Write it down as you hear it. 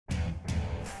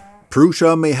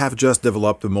Prusa may have just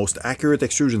developed the most accurate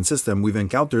extrusion system we've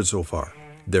encountered so far.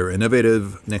 Their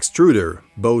innovative Nextruder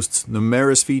boasts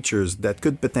numerous features that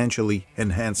could potentially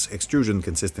enhance extrusion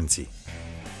consistency.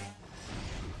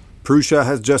 Prusa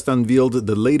has just unveiled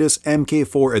the latest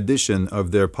MK4 edition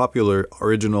of their popular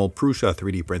original Prusa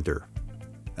 3D printer.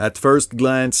 At first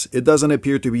glance, it doesn't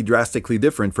appear to be drastically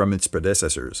different from its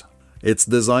predecessors. Its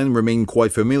design remained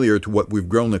quite familiar to what we've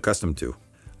grown accustomed to.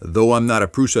 Though I'm not a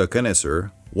Prusa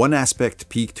connoisseur, one aspect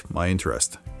piqued my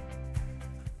interest: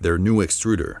 their new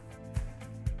extruder.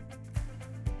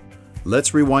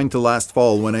 Let's rewind to last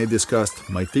fall when I discussed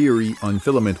my theory on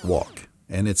filament walk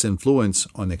and its influence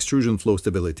on extrusion flow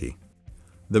stability.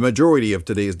 The majority of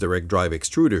today's direct drive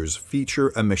extruders feature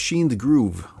a machined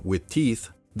groove with teeth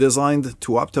designed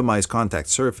to optimize contact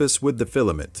surface with the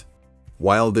filament.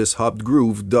 While this hopped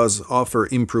groove does offer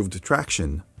improved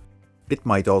traction, it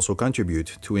might also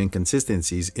contribute to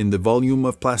inconsistencies in the volume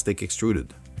of plastic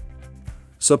extruded.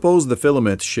 Suppose the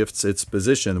filament shifts its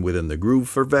position within the groove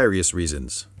for various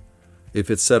reasons. If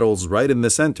it settles right in the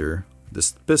center, the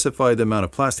specified amount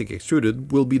of plastic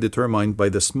extruded will be determined by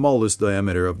the smallest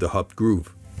diameter of the hopped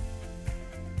groove.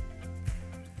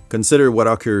 Consider what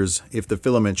occurs if the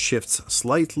filament shifts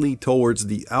slightly towards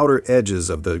the outer edges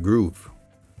of the groove.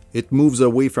 It moves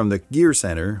away from the gear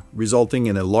center, resulting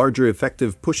in a larger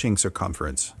effective pushing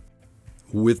circumference.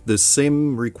 With the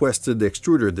same requested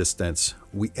extruder distance,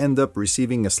 we end up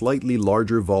receiving a slightly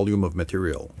larger volume of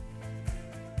material.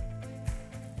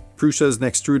 Prusa's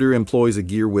Nextruder employs a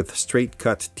gear with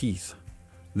straight-cut teeth.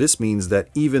 This means that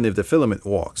even if the filament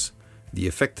walks, the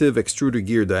effective extruder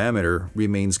gear diameter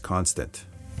remains constant.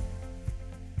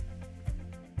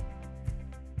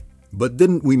 But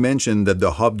didn't we mention that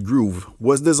the hopped groove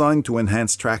was designed to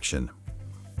enhance traction?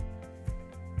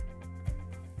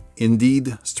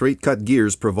 Indeed, straight-cut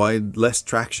gears provide less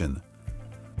traction.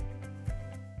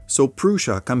 So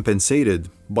Prusa compensated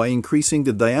by increasing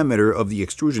the diameter of the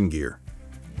extrusion gear.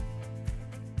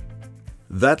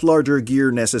 That larger gear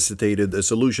necessitated a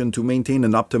solution to maintain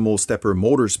an optimal stepper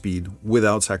motor speed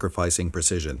without sacrificing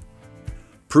precision.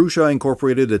 Prusa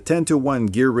incorporated a 10:1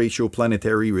 gear ratio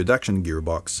planetary reduction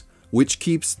gearbox, which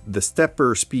keeps the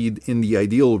stepper speed in the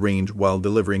ideal range while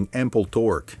delivering ample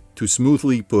torque to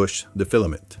smoothly push the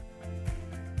filament.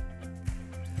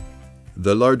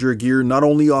 The larger gear not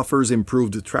only offers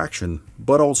improved traction,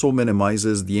 but also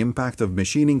minimizes the impact of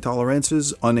machining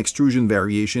tolerances on extrusion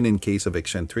variation in case of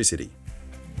eccentricity.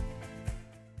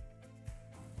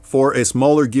 For a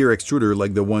smaller gear extruder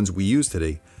like the ones we use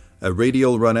today, a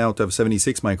radial runout of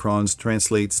 76 microns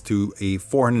translates to a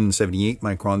 478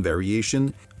 micron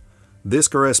variation. This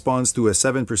corresponds to a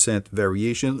 7%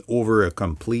 variation over a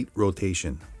complete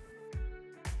rotation.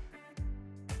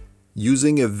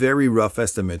 Using a very rough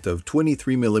estimate of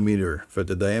 23 mm for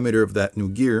the diameter of that new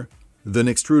gear, the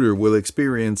Nextruder will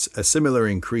experience a similar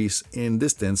increase in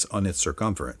distance on its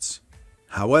circumference.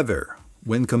 However,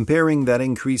 when comparing that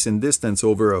increase in distance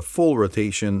over a full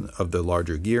rotation of the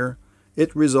larger gear,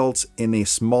 it results in a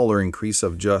smaller increase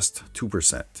of just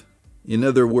 2%. In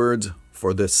other words,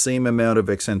 for the same amount of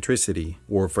eccentricity,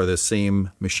 or for the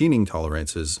same machining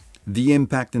tolerances, the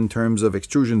impact in terms of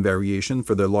extrusion variation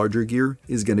for the larger gear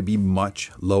is going to be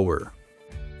much lower.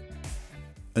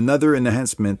 Another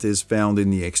enhancement is found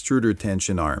in the extruder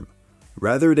tension arm.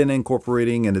 Rather than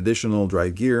incorporating an additional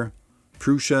drive gear,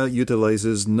 Prusa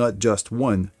utilizes not just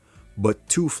one, but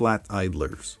two flat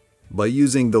idlers. By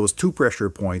using those two pressure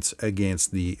points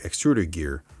against the extruder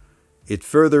gear, it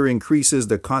further increases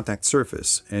the contact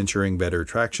surface, ensuring better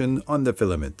traction on the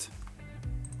filament.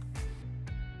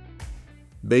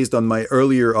 Based on my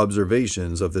earlier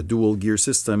observations of the dual gear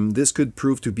system, this could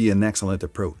prove to be an excellent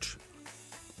approach.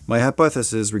 My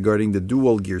hypothesis regarding the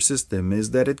dual gear system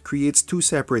is that it creates two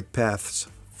separate paths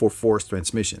for force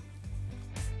transmission.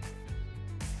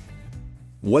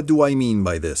 What do I mean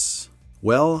by this?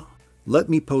 Well, let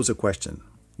me pose a question.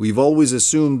 We've always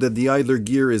assumed that the idler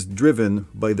gear is driven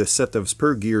by the set of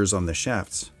spur gears on the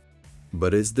shafts.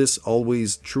 But is this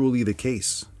always truly the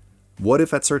case? What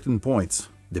if at certain points,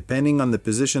 depending on the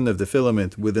position of the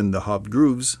filament within the hopped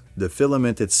grooves, the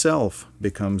filament itself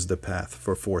becomes the path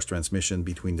for force transmission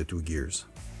between the two gears?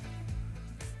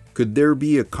 Could there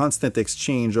be a constant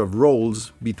exchange of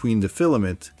roles between the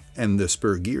filament and the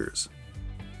spur gears?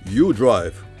 You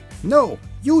drive. No,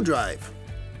 you drive.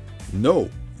 No,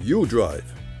 you drive.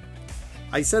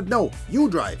 I said no, you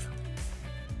drive.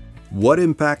 What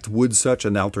impact would such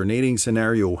an alternating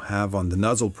scenario have on the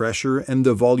nozzle pressure and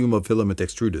the volume of filament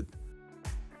extruded?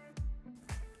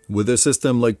 With a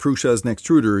system like Prusa's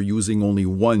Nextruder using only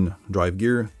one drive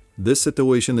gear, this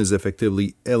situation is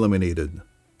effectively eliminated.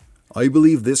 I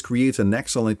believe this creates an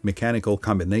excellent mechanical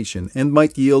combination and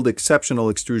might yield exceptional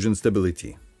extrusion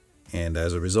stability, and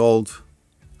as a result,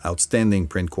 outstanding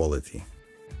print quality.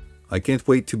 I can't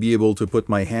wait to be able to put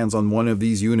my hands on one of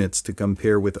these units to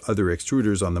compare with other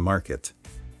extruders on the market.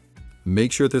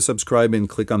 Make sure to subscribe and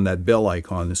click on that bell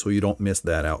icon so you don't miss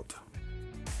that out.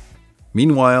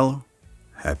 Meanwhile,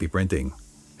 happy printing!